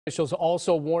Officials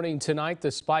also warning tonight the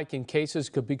spike in cases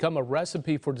could become a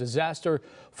recipe for disaster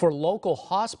for local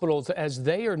hospitals as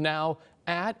they are now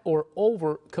at or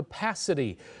over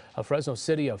capacity. A Fresno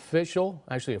City official,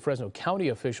 actually a Fresno County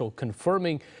official,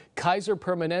 confirming Kaiser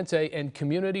Permanente and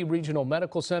Community Regional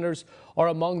Medical Centers are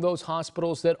among those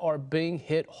hospitals that are being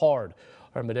hit hard.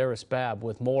 Our Medeiros Babb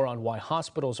with more on why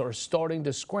hospitals are starting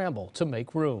to scramble to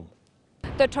make room.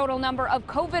 The total number of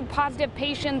COVID positive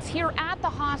patients here at the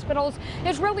hospitals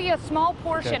is really a small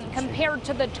portion compared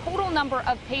to the total number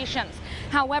of patients.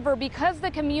 However, because the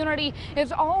community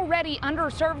is already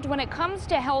underserved when it comes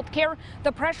to health care,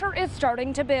 the pressure is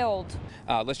starting to build.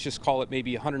 Let's just call it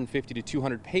maybe 150 to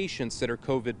 200 patients that are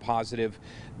COVID positive.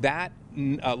 That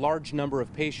a large number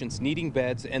of patients needing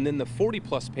beds, and then the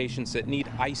 40+ patients that need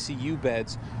ICU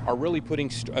beds are really putting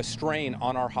a strain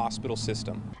on our hospital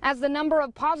system. As the number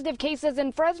of positive cases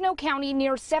in Fresno County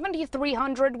near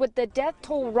 7,300 with the death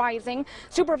toll rising,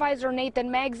 Supervisor Nathan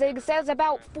Magzig says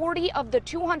about 40 of the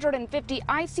 250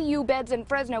 ICU beds in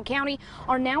Fresno County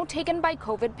are now taken by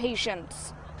COVID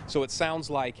patients. So it sounds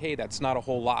like, hey, that's not a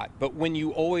whole lot. But when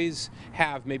you always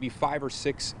have maybe 5 or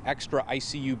 6 extra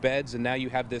ICU beds and now you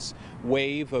have this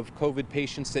wave of COVID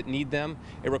patients that need them,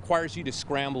 it requires you to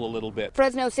scramble a little bit.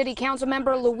 Fresno City Council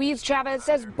member Luis Chavez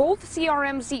says both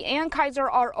CRMC and Kaiser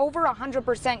are over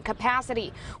 100%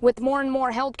 capacity. With more and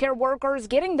more healthcare workers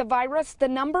getting the virus, the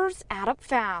numbers add up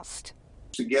fast.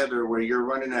 Together where you're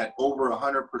running at over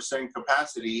 100%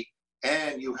 capacity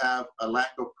and you have a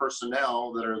lack of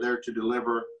personnel that are there to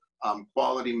deliver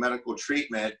quality medical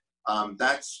treatment,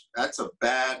 that's a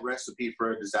bad recipe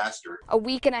for a disaster. A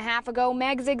week and a half ago,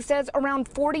 Magzig says around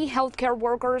 40 healthcare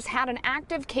workers had an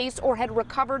active case or had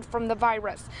recovered from the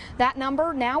virus. That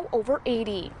number now over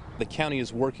 80. The county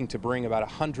is working to bring about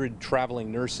 100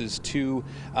 traveling nurses to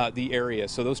the area.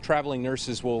 So those traveling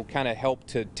nurses will kind of help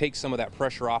to take some of that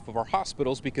pressure off of our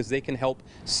hospitals because they can help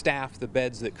staff the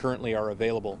beds that currently are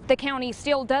available. The county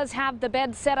still does have the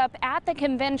beds set up at the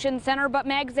convention center, but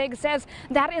Magzig says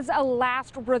that is a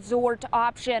last resort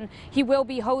option. He will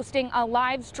be hosting a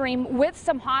live stream with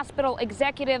some hospital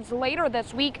executives later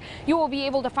this week. You will be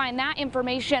able to find that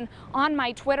information on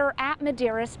my Twitter at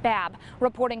Medeiros Babb.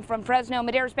 Reporting from Fresno,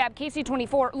 Medeiros Babb, KSEE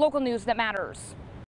 24, local news that matters.